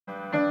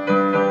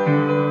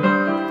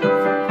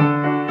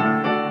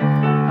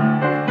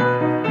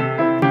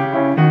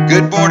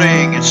Good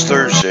morning. It's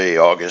Thursday,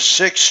 August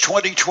 6,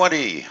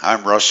 2020.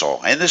 I'm Russell,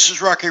 and this is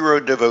Rocky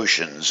Road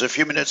Devotions, a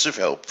few minutes of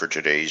help for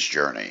today's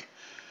journey.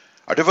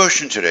 Our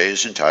devotion today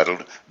is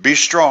entitled, Be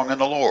Strong in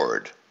the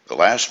Lord. The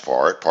last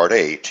part, part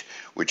 8,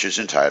 which is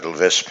entitled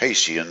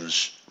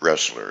Vespasian's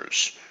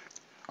Wrestlers.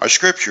 Our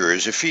scripture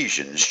is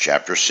Ephesians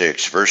chapter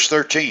 6, verse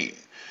 13.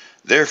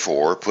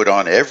 Therefore, put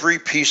on every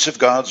piece of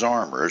God's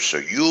armor so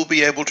you'll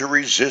be able to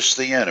resist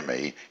the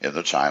enemy in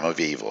the time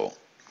of evil.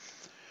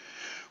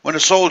 When a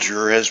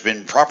soldier has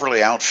been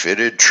properly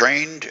outfitted,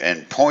 trained,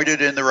 and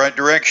pointed in the right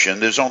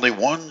direction, there's only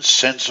one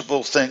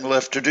sensible thing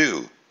left to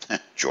do.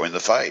 Join the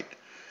fight.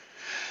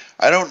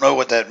 I don't know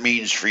what that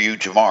means for you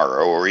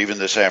tomorrow or even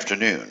this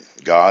afternoon.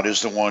 God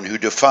is the one who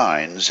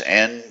defines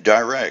and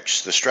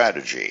directs the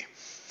strategy.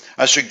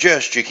 I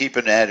suggest you keep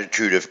an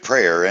attitude of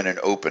prayer and an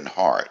open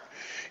heart.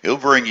 He'll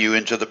bring you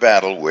into the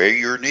battle where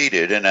you're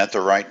needed and at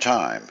the right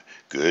time.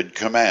 Good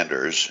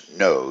commanders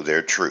know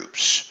their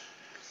troops.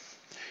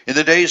 In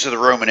the days of the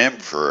Roman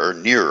Emperor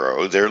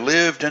Nero, there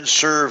lived and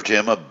served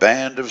him a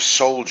band of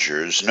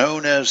soldiers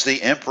known as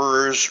the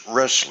Emperor's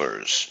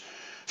Wrestlers.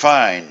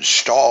 Fine,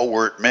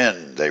 stalwart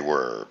men they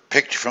were,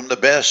 picked from the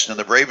best and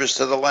the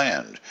bravest of the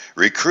land,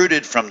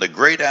 recruited from the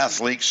great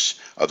athletes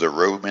of the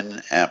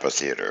Roman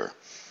amphitheater.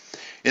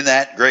 In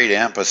that great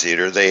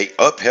amphitheater, they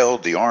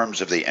upheld the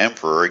arms of the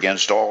emperor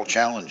against all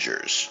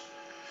challengers.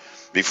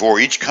 Before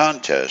each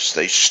contest,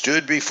 they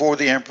stood before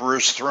the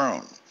emperor's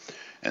throne.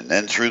 And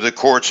then through the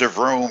courts of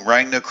Rome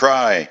rang the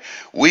cry,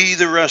 We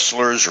the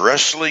wrestlers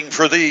wrestling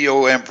for thee,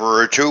 O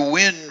emperor, to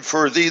win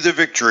for thee the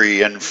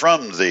victory, and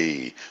from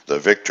thee the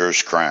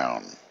victor's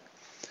crown.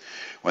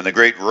 When the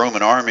great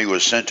Roman army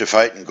was sent to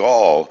fight in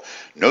Gaul,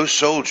 no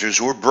soldiers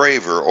were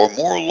braver or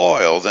more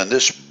loyal than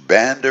this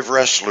band of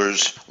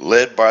wrestlers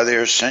led by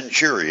their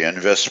centurion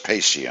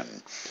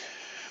Vespasian.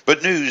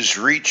 But news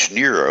reached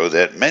Nero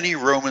that many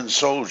Roman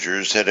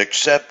soldiers had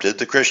accepted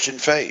the Christian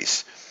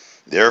faith.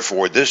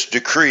 Therefore, this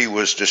decree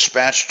was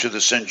dispatched to the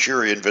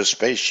centurion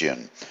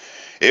Vespasian.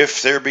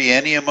 If there be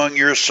any among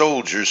your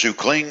soldiers who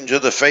cling to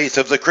the faith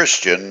of the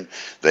Christian,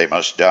 they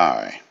must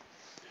die.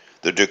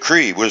 The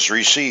decree was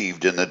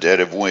received in the dead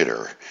of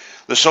winter.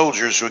 The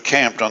soldiers were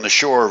camped on the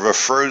shore of a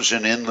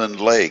frozen inland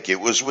lake.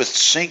 It was with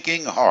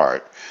sinking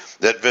heart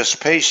that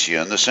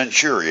Vespasian, the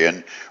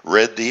centurion,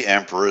 read the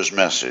emperor's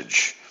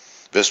message.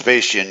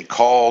 Vespasian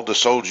called the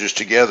soldiers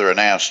together and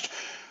asked,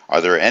 Are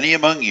there any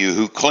among you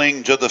who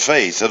cling to the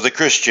faith of the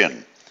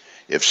Christian?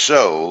 If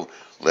so,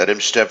 let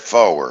him step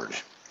forward.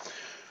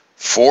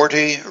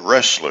 40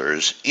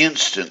 wrestlers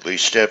instantly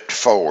stepped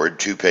forward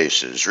 2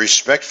 paces,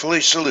 respectfully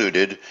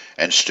saluted,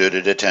 and stood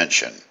at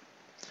attention.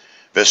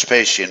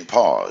 Vespasian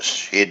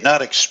paused. He had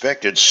not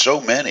expected so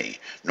many,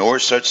 nor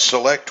such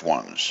select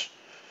ones.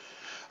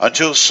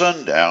 Until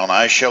sundown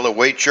I shall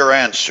await your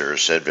answer,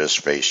 said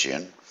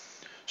Vespasian.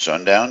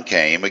 Sundown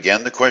came.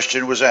 Again the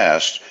question was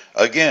asked.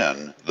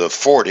 Again the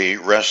 40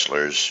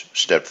 wrestlers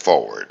stepped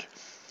forward.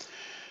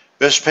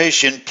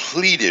 Vespasian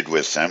pleaded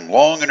with them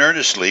long and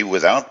earnestly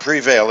without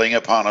prevailing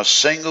upon a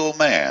single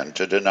man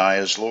to deny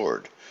his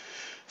Lord.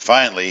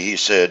 Finally he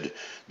said,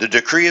 The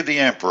decree of the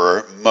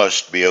emperor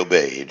must be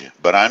obeyed,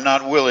 but I'm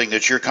not willing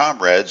that your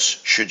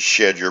comrades should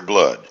shed your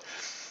blood.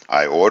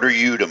 I order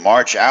you to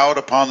march out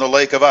upon the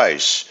lake of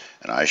ice,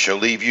 and I shall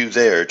leave you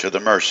there to the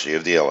mercy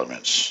of the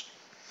elements.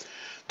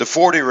 The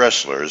 40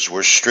 wrestlers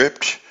were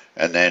stripped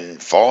and then,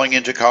 falling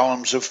into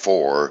columns of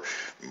 4,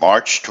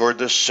 marched toward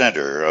the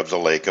center of the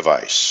lake of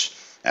ice.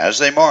 As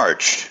they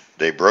marched,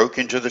 they broke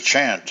into the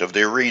chant of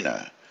the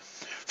arena.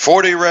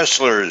 40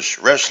 wrestlers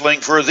wrestling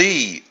for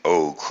thee,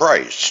 O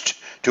Christ,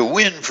 to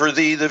win for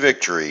thee the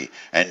victory,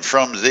 and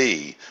from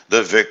thee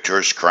the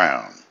victor's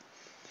crown.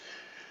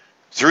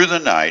 Through the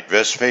night,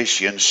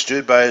 Vespasian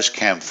stood by his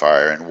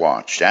campfire and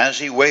watched. As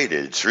he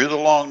waited through the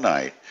long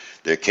night,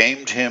 there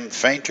came to him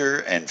fainter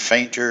and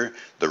fainter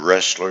the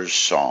wrestler's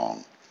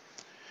song.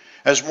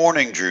 As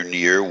morning drew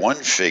near, one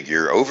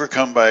figure,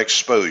 overcome by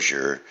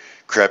exposure,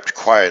 crept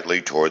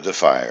quietly toward the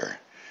fire.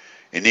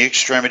 In the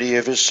extremity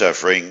of his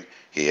suffering,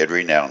 he had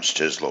renounced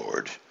his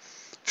Lord.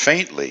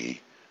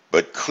 Faintly,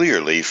 but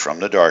clearly from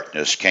the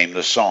darkness came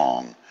the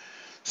song,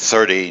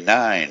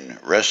 39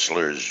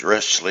 wrestlers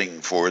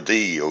wrestling for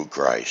thee, O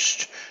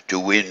Christ, to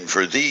win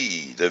for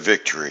thee the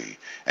victory,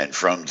 and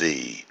from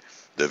thee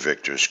the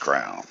victor's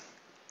crown.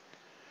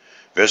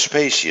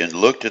 Vespasian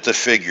looked at the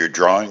figure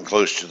drawing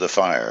close to the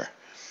fire.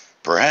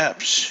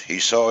 Perhaps he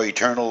saw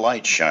eternal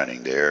light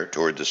shining there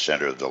toward the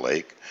center of the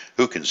lake.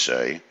 Who can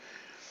say?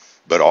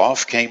 But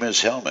off came his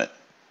helmet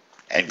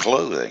and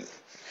clothing,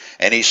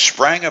 and he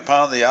sprang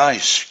upon the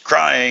ice,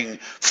 crying,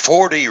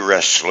 40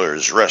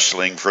 wrestlers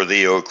wrestling for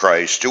thee, O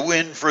Christ, to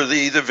win for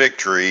thee the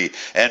victory,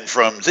 and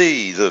from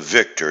thee the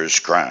victor's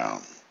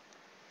crown.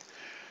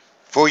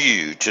 For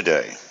you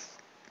today,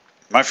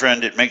 my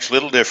friend, it makes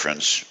little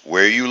difference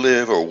where you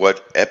live or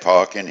what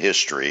epoch in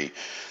history.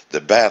 The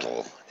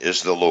battle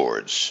is the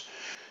Lord's.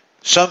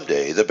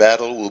 Someday the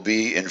battle will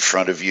be in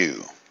front of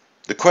you.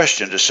 The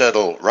question to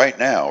settle right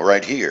now,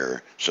 right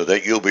here, so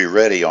that you'll be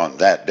ready on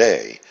that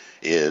day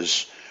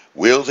is,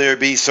 Will there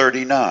be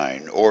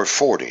 39 or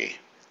 40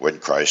 when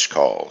Christ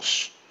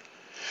calls?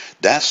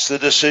 That's the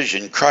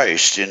decision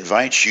Christ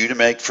invites you to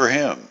make for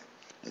him.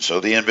 And so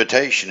the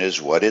invitation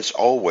is what it's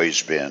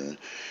always been.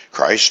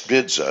 Christ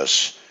bids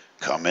us,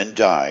 come and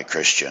die,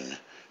 Christian,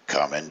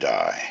 come and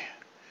die.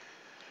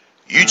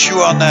 You chew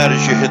on that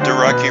as you hit the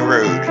rocky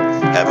road.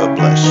 Have a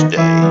blessed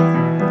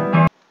day.